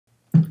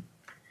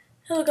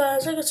Hello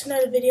guys, welcome to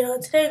another video.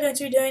 Today we're going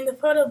to be doing the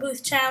photo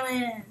booth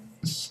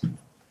challenge.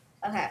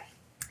 Okay.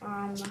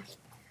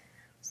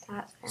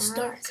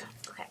 Start.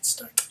 Okay.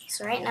 Start.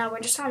 So right now we're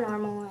just on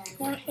normal.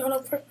 And You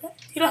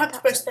don't have to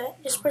press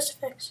that. Just press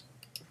effects.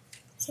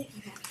 Okay.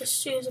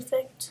 Just choose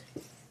effect.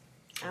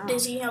 oh.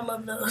 Dizzy, I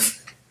love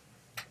those.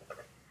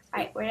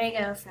 Alright, where did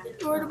I go from?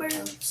 Word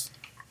birds.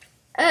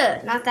 Oh,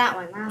 not that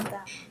one. Not that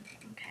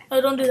one. Okay.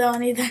 Oh, don't do that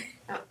one either.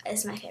 Oh,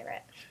 it's my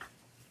favorite.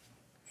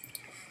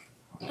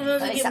 It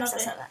doesn't give nothing.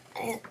 Stop.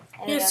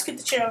 You just skip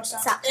the chair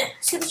sign. Stop.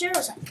 Skip the chair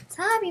sign.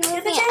 Stop, you Skip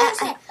moving. the chair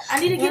sign. I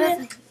need to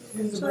get it.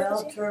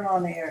 Isabel, turn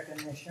on the air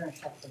conditioner and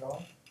shut the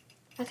door,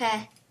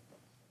 Okay.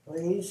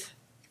 please.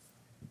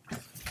 I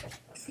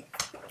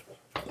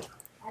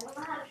don't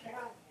know how to turn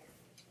on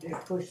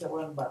Just push the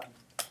one button.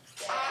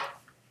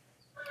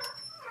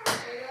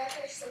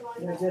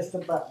 here. There's just a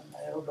button.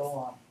 It'll go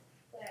on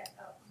Where?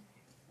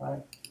 Oh. right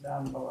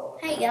down below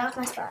it. Hey, get off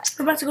my spot.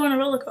 We're about to go on a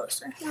roller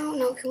coaster.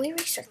 No, can we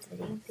restart the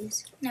video,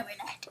 please? No,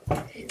 we're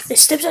not. It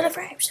steps out of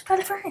frame. Step out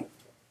of frame.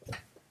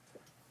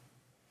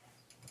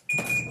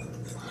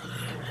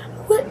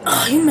 What?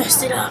 Oh, you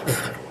messed it up.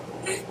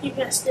 You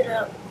messed it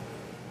up.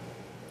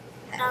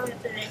 Now we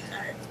have to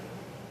restart.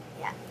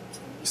 Yeah.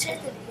 Can we restart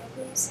the video,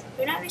 please?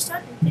 We're not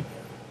restarting the video.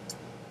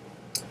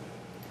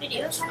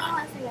 Video's I don't fine.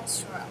 want to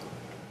mess around.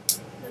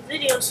 The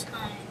video's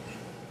fine.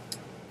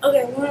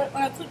 Okay, when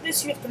I click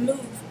this, you have to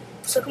move.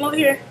 So come over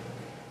here.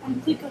 I'm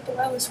gonna click with the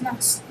wireless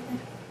mouse.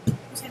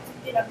 Just have to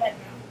get our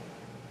background.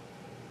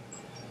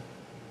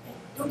 Okay,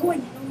 don't go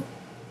in yet. Don't go.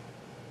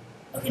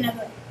 Okay, now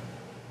go.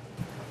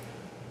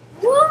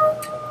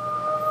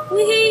 Woo!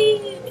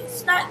 Wee!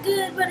 It's not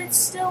good, but it's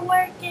still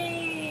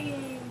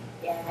working.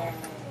 Yeah.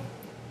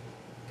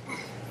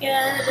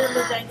 Yeah, that didn't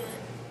look that good.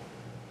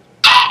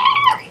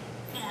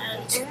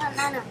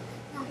 Yeah. No.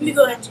 Let me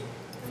go ahead, Jim.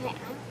 Okay.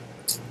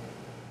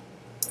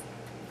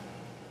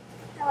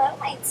 Hello,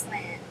 Mike.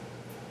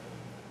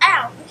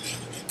 Ow!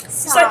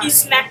 It's like you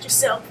smacked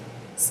yourself.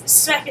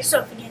 Smack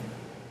yourself again.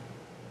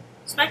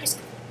 Smack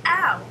yourself.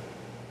 Ow!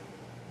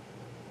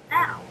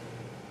 Ow.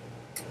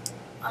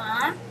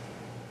 Let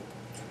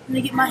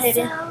me get my head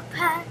in.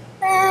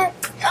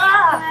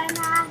 Ah!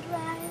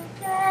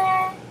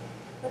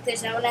 Look,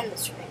 there's no one in the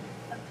screen.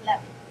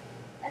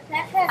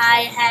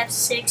 I have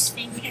 6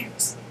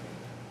 fingers.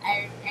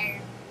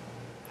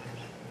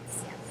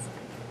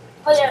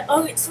 Oh yeah,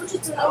 okay, switch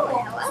it to normal.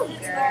 hello, Switch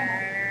it to normal.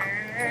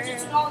 Switch it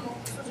to normal.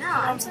 Switch it to No, I'm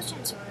normal.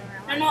 switching to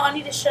whatever. No, I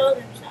need to show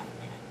them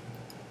something.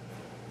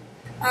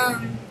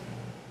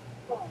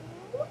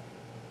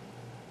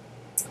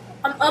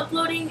 I'm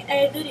uploading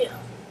a video.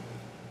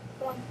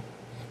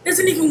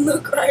 Doesn't even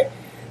look right.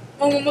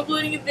 I'm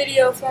uploading a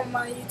video from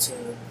my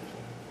YouTube.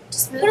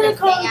 Just move What do the they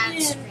call thing it on the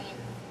again?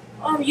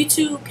 screen.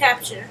 YouTube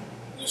capture.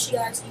 You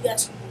guys can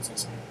use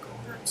this.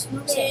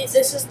 Move See, it.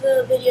 this is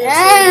the video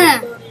Ah.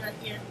 uploaded right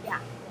here. Yeah.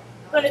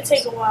 It's gonna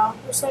take a while.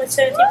 It's only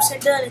 70%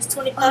 done. It's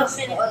 25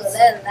 minutes.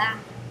 that.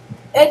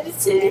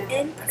 Edited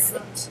and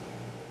perfect.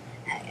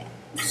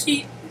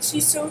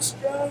 She's so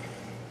strong.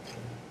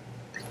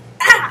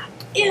 Ah!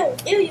 Ew!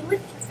 You lift your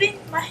finger.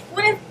 My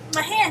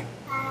hand.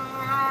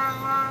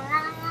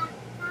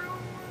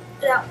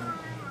 That one.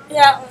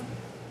 That one.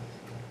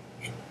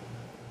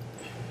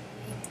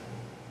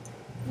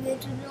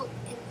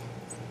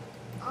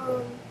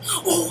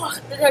 Oh,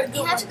 I gotta You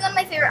go. have to go to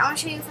my favorite. I want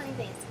to show you a funny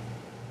face.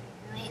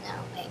 Wait. No.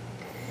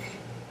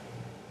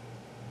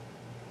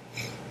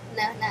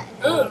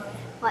 Ugh.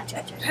 Watch.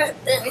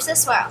 Where's the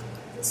swirl?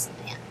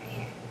 Yeah,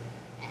 right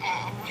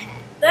here.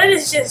 That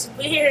is just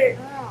weird.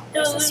 Oh, Look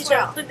there's the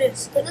swirl. at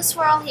this. Put the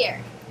swirl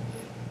here.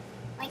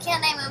 Why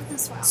can't I move the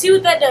swirl? See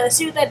what that does.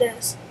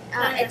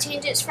 It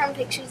changes from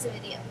pictures to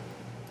video.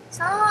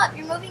 Stop!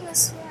 You're moving the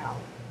swirl.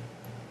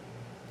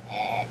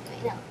 Wait,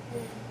 no.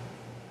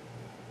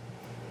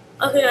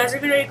 Okay, guys, we're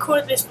gonna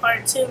record this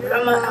part too.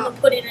 I'm gonna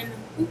put it in.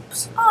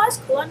 Oops. Oh, that's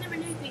cool. I never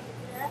knew we could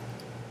do that.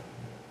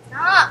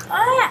 Stop!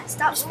 Ah!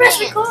 Stop Just press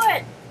doing it.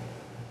 record.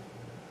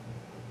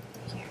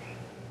 Here.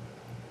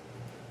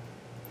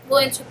 I'm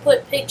going to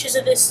put pictures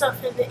of this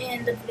stuff at the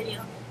end of the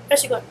video.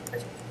 Press record.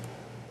 Press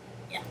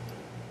record.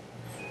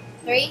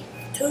 3,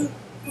 2.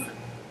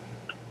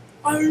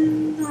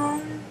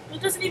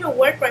 It doesn't even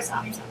work right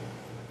now. It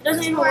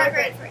doesn't even work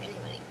right. for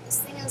anybody. This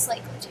thing is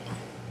like legit.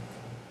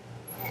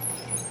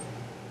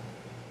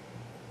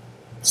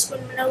 Just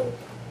want to know.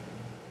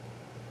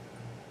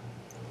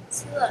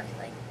 See, look,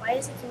 like, why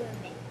does it keep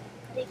moving?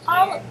 Put it here.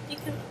 Oh, you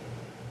can.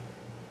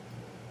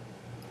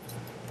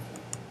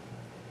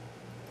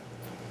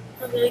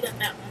 Okay, we got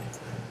that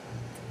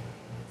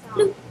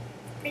one. So,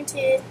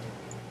 Printed.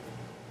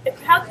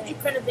 How could you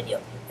print a video?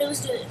 Here,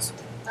 let's do this.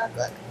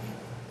 look.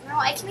 No,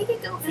 I can make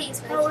it go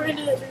face, but No, we're gonna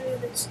do this. We're gonna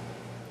do this.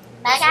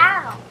 back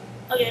out.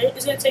 Okay,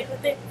 it's gonna take, I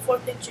think, 4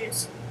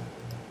 pictures.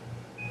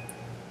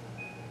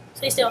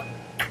 Stay still.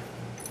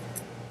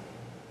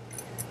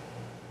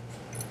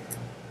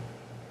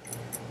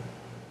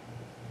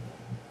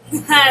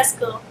 That's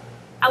cool.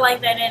 I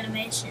like that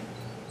animation.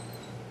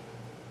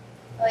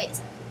 Oh, wait a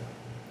second.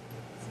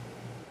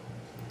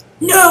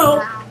 No!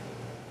 Wow.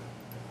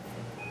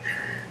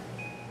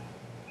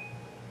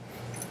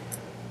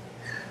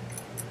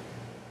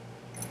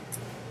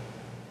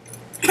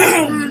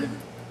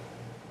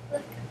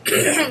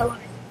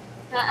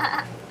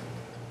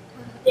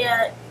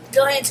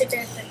 Go ahead and take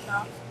that thing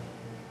off.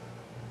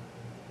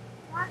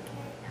 Okay,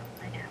 no,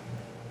 I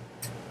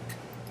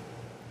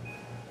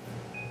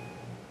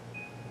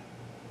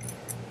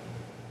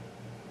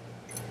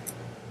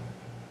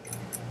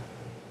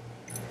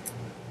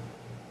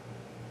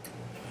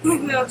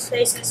know. Those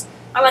faces.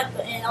 I like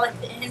the end. I like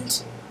the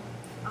end.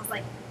 I was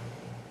like,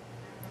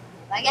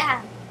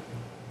 yeah.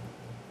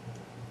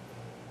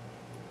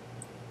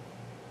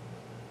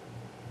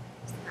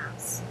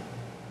 Mouse.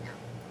 No.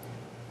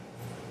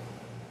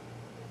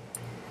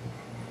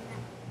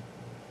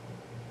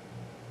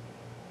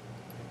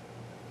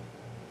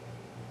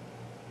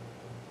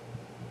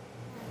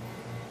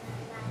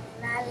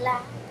 La la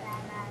la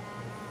la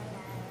la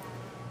la la.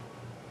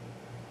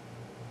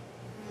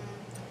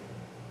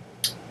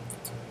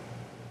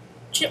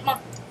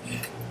 Chipmunk.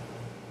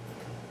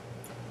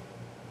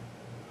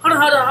 Hold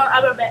on.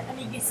 I'll be right back. I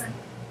need to get some.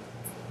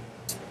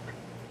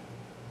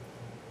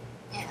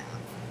 Yeah.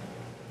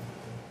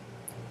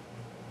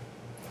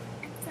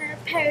 It's so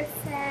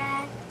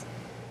perfect.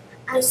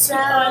 Let's see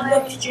how I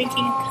look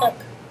drinking a cup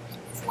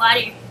of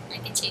water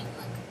like a chipmunk.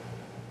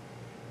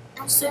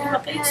 I'm Still get my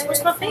face.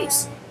 Where's my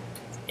face?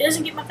 It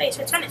doesn't get my face.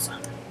 I turn it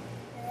on.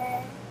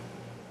 Yeah.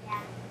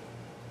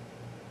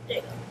 There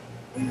you go.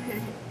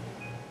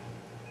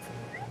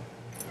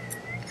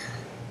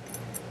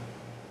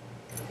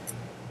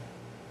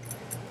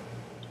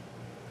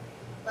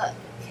 Look.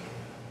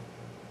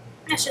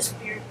 That's just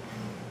weird.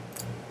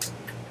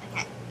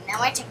 Okay, now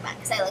I check back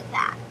because I like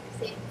that.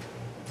 See?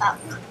 Oh,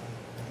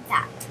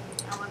 that.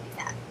 I don't want to be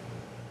fat.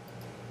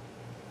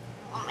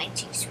 I want my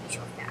cheeks to be so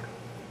fat.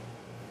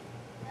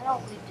 I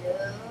don't we do.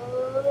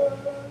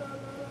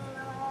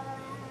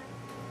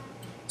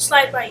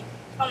 Slide right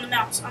on the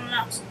mouse. On the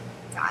mouse.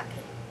 God.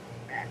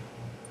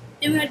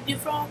 Then we had to do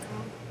frog.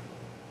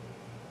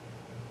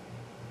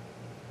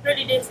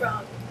 Already did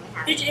frog.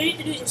 All you need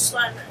to do is just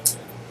slide right.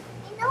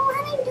 I know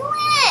how to do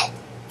it.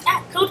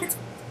 Ah, go ahead.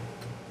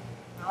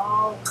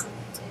 Oh, come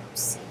do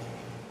see.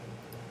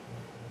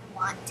 I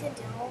want to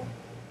do.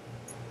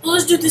 Well,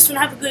 let's do this one.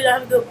 I have a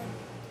good one.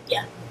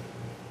 Yeah.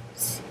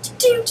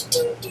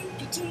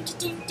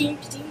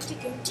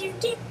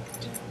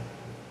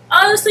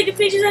 Oh, let's take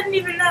pictures. I didn't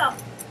even know.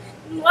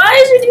 Why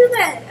did you do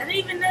that? I didn't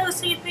even know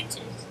it's taking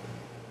pictures.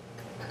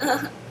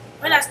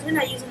 We're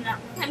not using that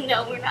one.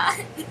 No, we're not.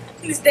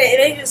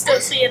 They can still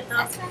see it though.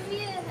 That's gonna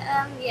be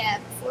yeah,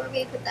 before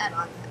we put that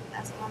on,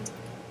 that's the one.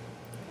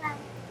 Yeah.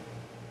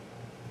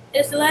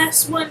 It's the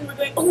last one we're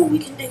going. Oh, we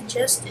can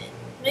digest it.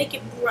 Make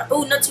it bright.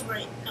 Oh, not too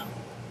bright. No.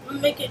 We'll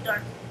make it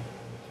dark.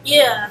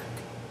 Yeah.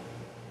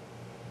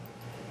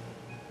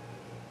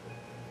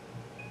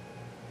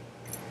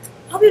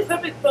 That'll be a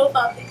perfect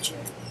profile picture.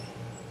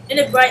 And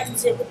it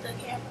brightens it with the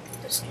camera,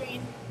 the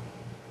screen.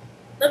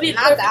 That'll be a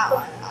Not perfect that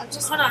profile. one. I'll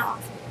just Hold on.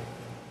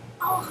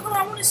 Oh, hold on.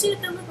 I want to see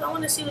what they look like. I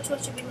want to see which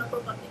one should be my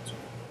profile picture.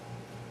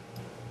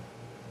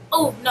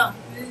 Oh, no.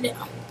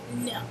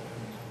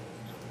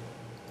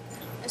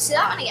 Let's see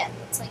that one again.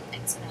 It's like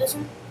next to it. This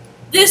one?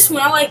 This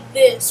one. I like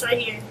this right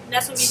here.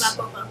 That's going to be my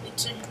profile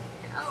picture.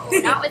 No,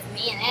 not with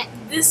me in it.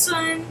 This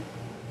one?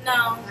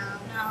 No.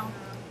 No.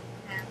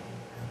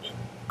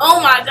 Oh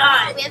my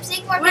god. We have to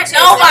take more Wait, pictures.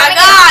 oh my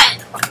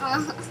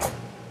god!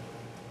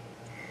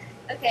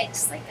 Okay,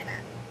 just like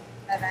that.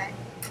 Bye-bye.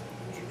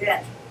 You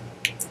get.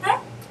 Huh?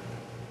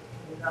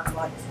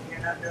 You're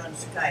not doing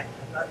Skype. I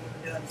thought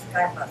you were doing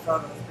Skype. I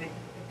thought it was big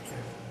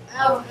pictures.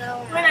 Oh,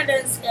 no. We're not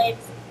doing Skype.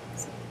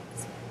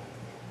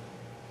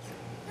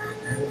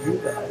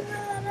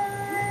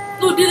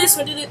 Ooh, do this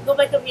one. Go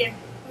back up here.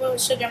 We'll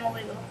show Grandma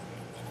where to go.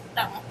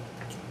 That one.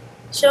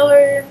 Show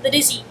her the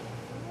dizzy.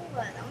 Ooh,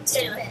 that one's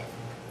Yeah, stupid.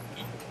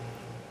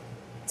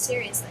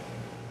 Seriously.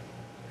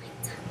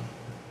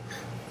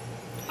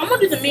 I'm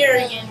gonna do the mirror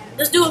again.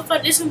 Let's do it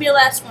fun. This is gonna be the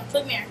last one.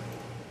 Flip mirror.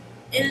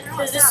 And No,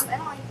 cause this, stop. I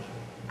don't like it.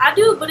 I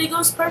do, but it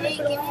goes perfect Hey,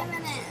 for give the me a one.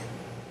 minute.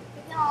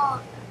 We can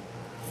all.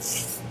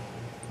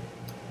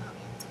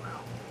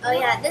 Oh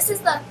yeah, this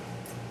is the.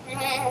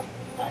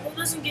 It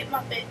doesn't get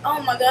my face.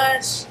 Oh my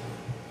gosh.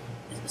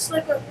 It's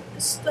like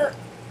it's stuck.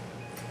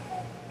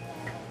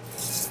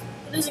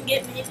 It doesn't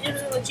get me. It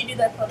doesn't let you do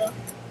that photo.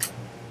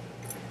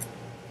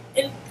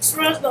 It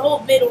surrounds the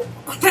whole middle.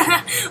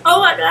 Oh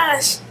my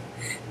gosh.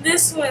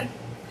 This one.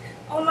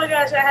 Oh my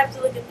gosh, I have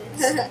to look at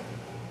this.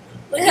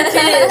 Look at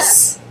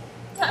this.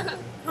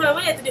 Hold on,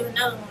 we have to do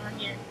another one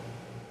right here.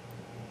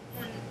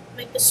 And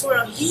make the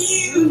swirl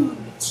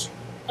huge.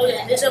 Oh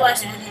yeah, this is the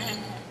last one.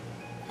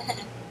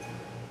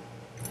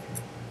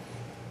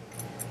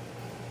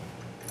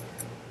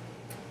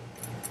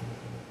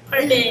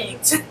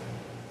 Perfect.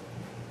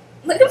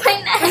 Look at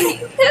my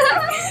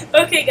neck.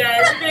 Okay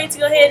guys, we're going to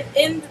go ahead and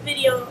end the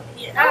video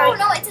here. No,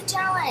 no, it's a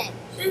challenge.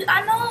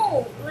 I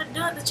know. We're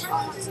doing the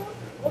challenge is over.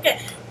 Okay.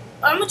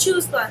 I'm gonna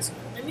choose the last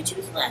one. Let me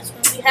choose the last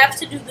one. We have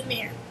to do the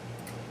mirror.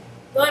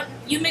 Go ahead,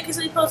 you make a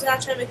silly pose and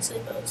I'll try to make a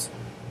silly pose.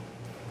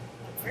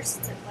 First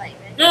it's a play,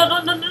 right? No.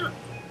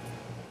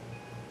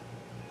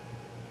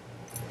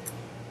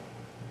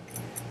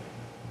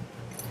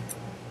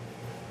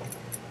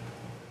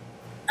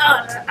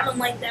 Oh, I don't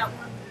like that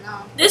one.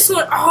 No. This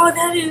one, oh,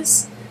 that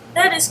is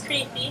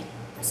creepy.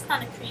 That's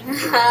kind of creepy.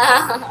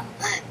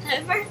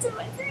 Birds of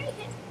a three.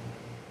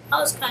 That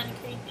was kind of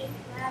creepy.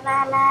 La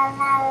la la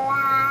la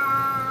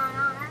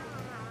la.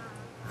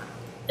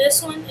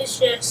 This one is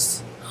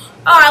just.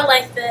 Oh, I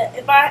like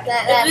that.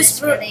 That is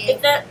pretty.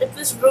 If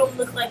this room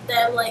looked like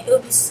that, like it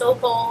would be so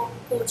cool.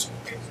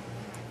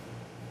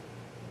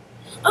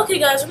 Okay,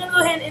 guys, we're gonna go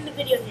ahead and end the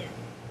video here.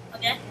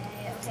 Okay.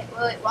 Okay.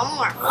 Wait, one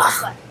more.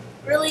 Ugh.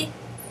 Really?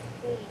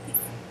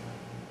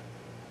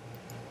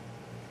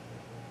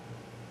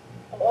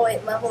 Oh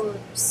wait, level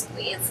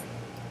squeeze.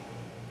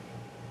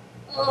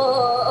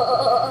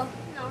 Oh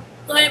no.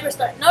 Go ahead and press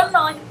start. No.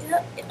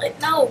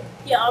 No.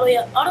 Yeah, all the way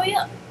up. All the way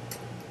up.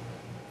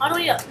 All the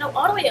way up. No,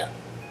 all the way up.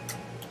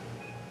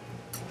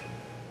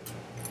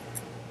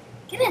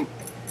 Get in.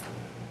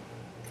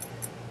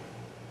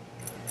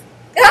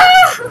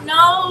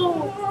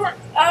 No.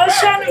 I was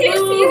trying to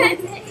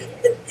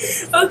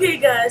move. Okay,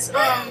 guys.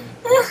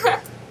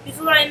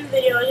 Before I end the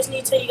video, I just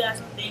need to tell you guys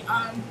something.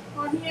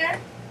 On here,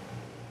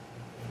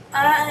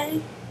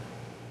 I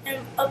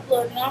am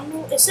uploading. I don't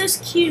know. It says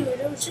queued.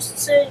 It was just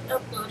saying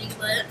uploading,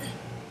 but I don't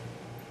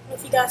know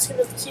if you guys can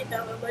really see it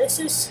that way. But it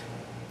says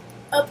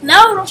up.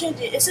 No, don't change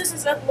it. It says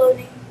it's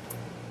uploading.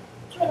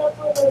 Try to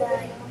upload the video.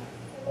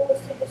 It always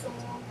takes so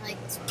long. I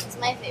like this one. It's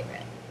my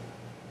favorite.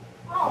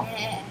 Oh.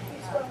 Yeah.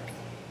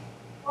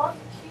 Oh,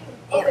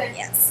 cute. Okay.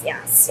 Yes.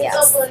 It's Yes.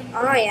 uploading.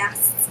 Oh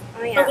yes.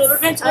 Oh yes. Okay, we're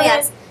going to go Oh ahead.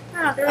 yes. We're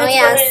Oh going to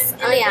yes. go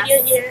Oh ahead and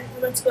end the video yes. here.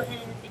 We're going to go ahead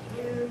and end the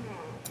video.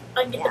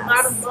 I get the Yes.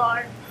 bottom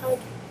bar.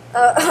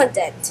 Oh,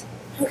 dead.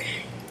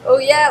 Okay. Oh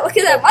yeah. Look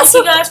at that Thank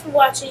muscle. you guys for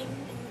watching,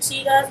 and we'll see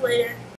you guys later.